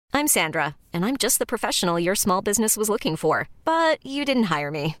I'm Sandra, and I'm just the professional your small business was looking for. But you didn't hire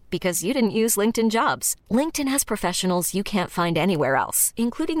me because you didn't use LinkedIn Jobs. LinkedIn has professionals you can't find anywhere else,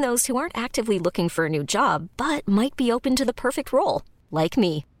 including those who aren't actively looking for a new job, but might be open to the perfect role, like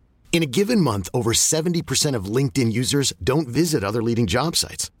me. In a given month, over 70% of LinkedIn users don't visit other leading job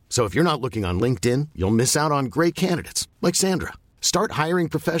sites. So if you're not looking on LinkedIn, you'll miss out on great candidates like Sandra. Start hiring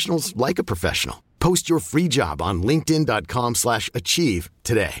professionals like a professional. Post your free job on linkedin.com/achieve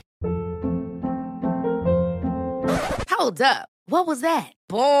today. Hold up. What was that?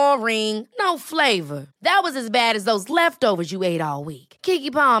 Boring. No flavor. That was as bad as those leftovers you ate all week.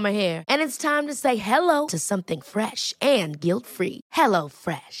 Keke Palmer here. And it's time to say hello to something fresh and guilt-free. Hello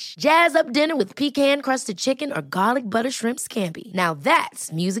Fresh. Jazz up dinner with pecan-crusted chicken or garlic butter shrimp scampi. Now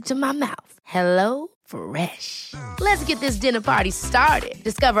that's music to my mouth. Hello Fresh. Let's get this dinner party started.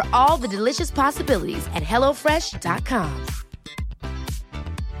 Discover all the delicious possibilities at hellofresh.com.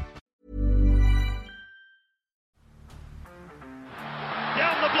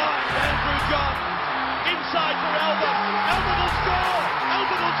 Down the blind, Andrew John. Inside for Albert. Albert will score.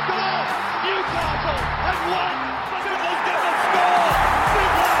 Albert will score. Newcastle have won. Biddle's going to score.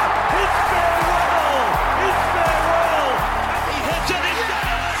 Fiddler. It's farewell. It's farewell. And he hits it. He's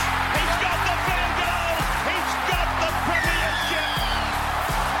done it. He's got the field goal. He's got the premiership.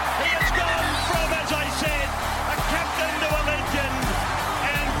 He has gone from, as I said, a captain to a legend.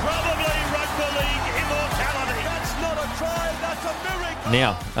 And probably rugby league immortality. That's not a try. That's a miracle.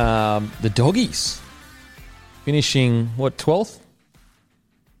 Now, the Doggies finishing, 12th?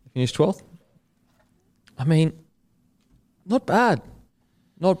 Finished 12th? I mean, not bad.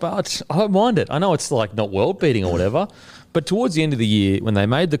 Not bad. I don't mind it. I know it's like not world beating or whatever, but towards the end of the year, when they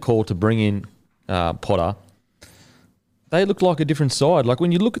made the call to bring in Potter, they looked like a different side. Like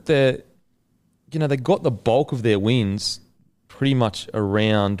when you look at they got the bulk of their wins pretty much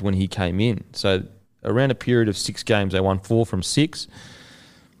around when he came in. So around a period of 6 games, they won 4 from 6.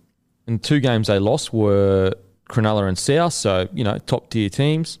 And 2 games they lost were Cronulla and South, so, top tier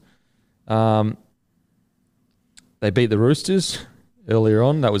teams. They beat the Roosters earlier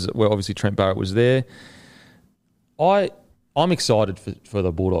on. That was where obviously Trent Barrett was there. I'm excited for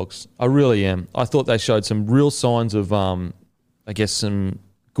the Bulldogs. I really am. I thought they showed some real signs of, some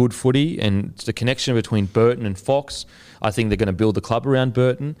good footy, and the connection between Burton and Fox. I think they're going to build the club around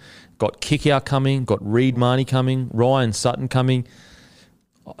Burton. Got Kickout coming, got Reid Marnie coming, Ryan Sutton coming.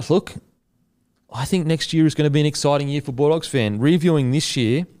 Look, I think next year is going to be an exciting year for Bulldogs fan. Reviewing this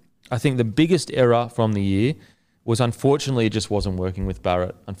year, I think the biggest error from the year was unfortunately it just wasn't working with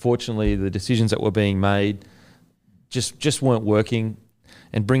Barrett. Unfortunately, the decisions that were being made just weren't working.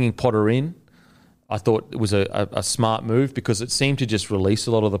 And bringing Potter in, I thought it was a smart move because it seemed to just release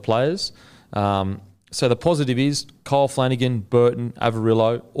a lot of the players. So the positive is Kyle Flanagan, Burton,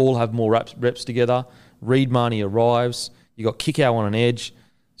 Averillo all have more reps together. Reid Marnie arrives. You got Kickout on an edge.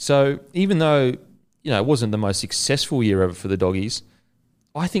 So even though it wasn't the most successful year ever for the Doggies,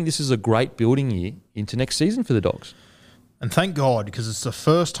 I think this is a great building year into next season for the Dogs. And thank God, because it's the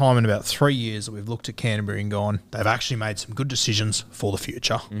first time in about 3 years that we've looked at Canterbury and gone, they've actually made some good decisions for the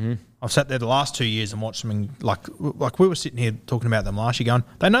future. Mm-hmm. I've sat there the last 2 years and watched them, and like we were sitting here talking about them last year going,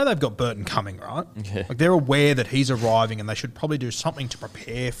 they know they've got Burton coming, right? Yeah. Like they're aware that he's arriving and they should probably do something to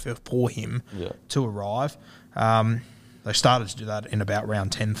prepare for him to arrive. They started to do that in about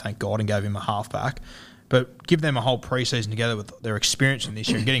round 10, thank God, and gave him a halfback. But give them a whole preseason together with their experience in this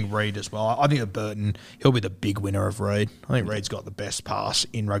year and getting Reid as well. I think that Burton, he'll be the big winner of Reid. I think Reid's got the best pass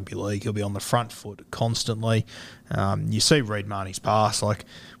in rugby league. He'll be on the front foot constantly. You see Reid Marnie's pass, like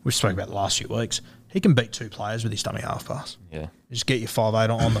we've spoken about the last few weeks. He can beat 2 players with his dummy half pass. Yeah. Just get your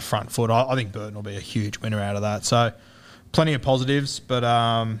 5'8" on the front foot. I think Burton will be a huge winner out of that. So plenty of positives, but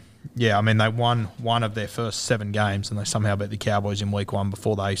they won one of their first 7 games and they somehow beat the Cowboys in week 1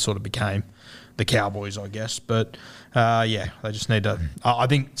 before they sort of became the Cowboys, I guess. But, they just need to... I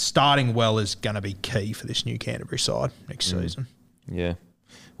think starting well is going to be key for this new Canterbury side next season. Yeah.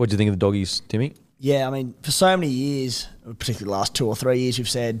 What do you think of the Doggies, Timmy? Yeah, I mean, for so many years, particularly the last 2 or 3 years, we've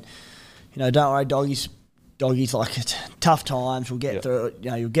said, don't worry, Doggies, like, it's tough times, we'll get through it,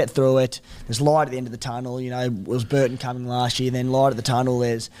 you'll get through it. There's light at the end of the tunnel, was Burton coming last year, then light at the tunnel,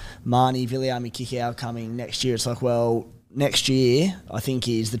 there's Marnie, Viliami, Kickout coming next year. It's like, well... Next year, I think,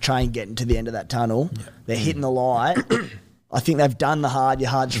 is the train getting to the end of that tunnel. Yeah. They're hitting the light. I think they've done the hard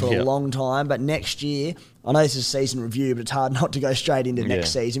for a long time. But next year, I know this is a season review, but it's hard not to go straight into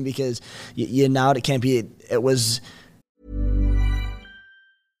next season because you know it can't be. It was.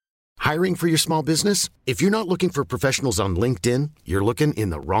 Hiring for your small business? If you're not looking for professionals on LinkedIn, you're looking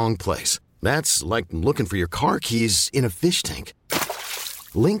in the wrong place. That's like looking for your car keys in a fish tank.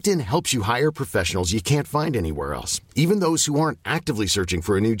 LinkedIn helps you hire professionals you can't find anywhere else, even those who aren't actively searching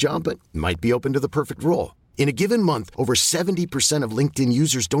for a new job but might be open to the perfect role. In a given month, over 70% of LinkedIn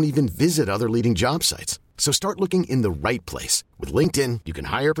users don't even visit other leading job sites. So start looking in the right place. With LinkedIn, you can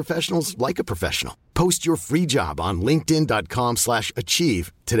hire professionals like a professional. Post your free job on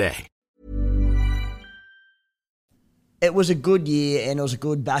linkedin.com/achieve today. It was a good year, and it was a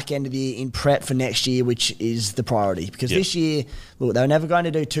good back end of the year in prep for next year, which is the priority. Because this year, look, they were never going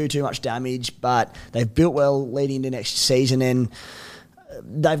to do too much damage, but they've built well leading into next season, and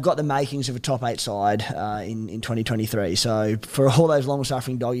they've got the makings of a top 8 side in 2023. So for all those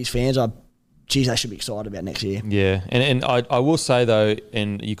long-suffering Doggies fans, they should be excited about next year. Yeah, and I will say, though,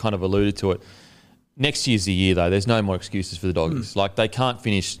 and you kind of alluded to it, next year's the year, though. There's no more excuses for the Doggies. Like, they can't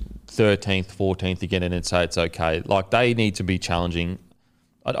finish 13th, 14th again and then say it's okay. Like, they need to be challenging.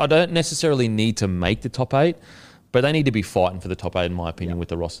 I don't necessarily need to make the top 8, but they need to be fighting for the top 8, in my opinion, with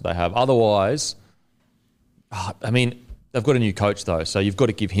the roster they have. Otherwise, I mean, they've got a new coach, though, so you've got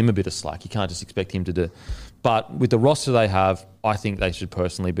to give him a bit of slack. You can't just expect him to do. But with the roster they have, I think they should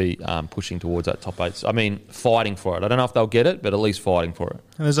personally be pushing towards that top 8. I mean, fighting for it. I don't know if they'll get it, but at least fighting for it.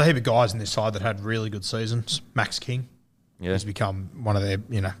 And there's a heap of guys in this side that had really good seasons. Max King, he's become one of their,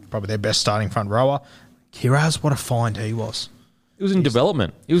 probably their best starting front rower. Kiraz, what a find he was. He was in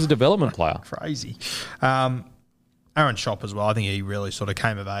development. He was a development player. Crazy. Aaron Schopp as well. I think he really sort of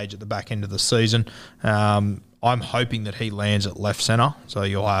came of age at the back end of the season. I'm hoping that he lands at left centre. So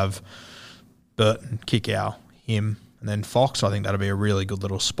you'll have Burton, Kikau, him, and then Fox. I think that'll be a really good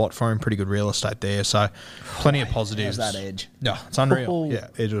little spot for him. Pretty good real estate there. So plenty of positives. How's that edge? No, it's unreal. Yeah,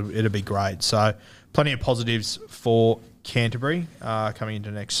 it'll be great. So plenty of positives for Canterbury coming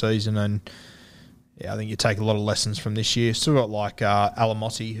into next season. And I think you take a lot of lessons from this year. Still got like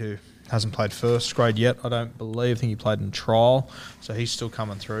Alamotti, who hasn't played first grade yet, I don't believe. I think he played in trial. So he's still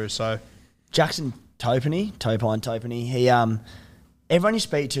coming through. So Jackson Topine, he everyone you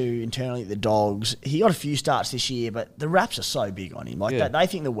speak to internally at the Dogs, he got a few starts this year, but the Raps are so big on him. They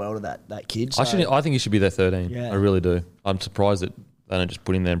think the world of that kid. So. I think he should be their 13. Yeah. I really do. I'm surprised that they don't just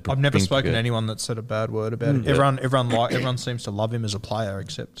put him there. I've never spoken to anyone that said a bad word about him. Everyone seems to love him as a player,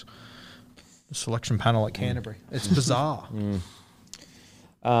 except the selection panel at Canterbury. It's bizarre.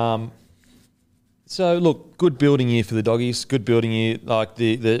 So look, good building year for the Doggies. Good building year, like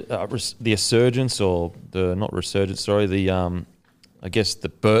the resurgence, or the not resurgence. Sorry, I guess the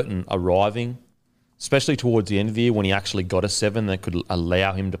Burton arriving, especially towards the end of the year when he actually got a 7 that could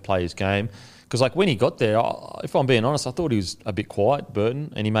allow him to play his game. Because like when he got there, if I'm being honest, I thought he was a bit quiet,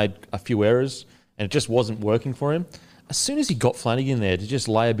 Burton, and he made a few errors, and it just wasn't working for him. As soon as he got Flanagan there to just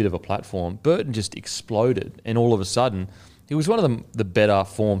lay a bit of a platform, Burton just exploded, and all of a sudden, he was one of the better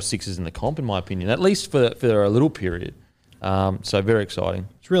form 6s in the comp, in my opinion, at least for a little period. So very exciting.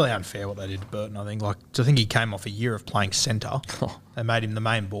 It's really unfair what they did to Burton, I think. I think he came off a year of playing centre. They made him the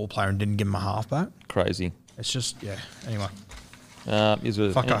main ball player and didn't give him a halfback. Crazy. It's just, anyway. I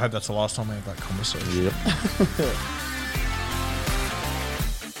hope that's the last time we have that conversation. Yep.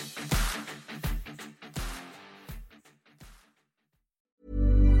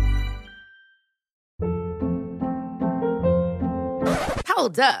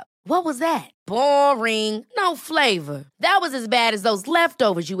 Hold up. What was that? Boring. No flavor. That was as bad as those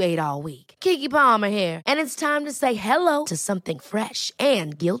leftovers you ate all week. Keke Palmer here, and it's time to say hello to something fresh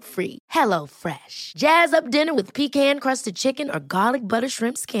and guilt-free. Hello Fresh. Jazz up dinner with pecan-crusted chicken or garlic butter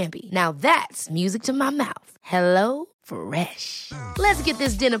shrimp scampi. Now that's music to my mouth. Hello Fresh. Let's get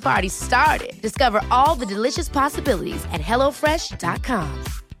this dinner party started. Discover all the delicious possibilities at HelloFresh.com.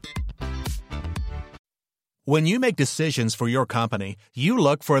 When you make decisions for your company, you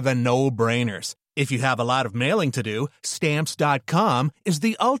look for the no-brainers. If you have a lot of mailing to do, Stamps.com is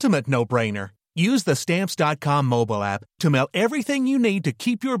the ultimate no-brainer. Use the Stamps.com mobile app to mail everything you need to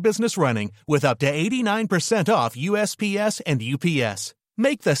keep your business running with up to 89% off USPS and UPS.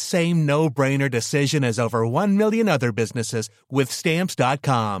 Make the same no-brainer decision as over 1 million other businesses with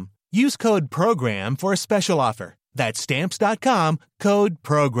Stamps.com. Use code PROGRAM for a special offer. That's Stamps.com, code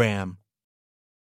PROGRAM.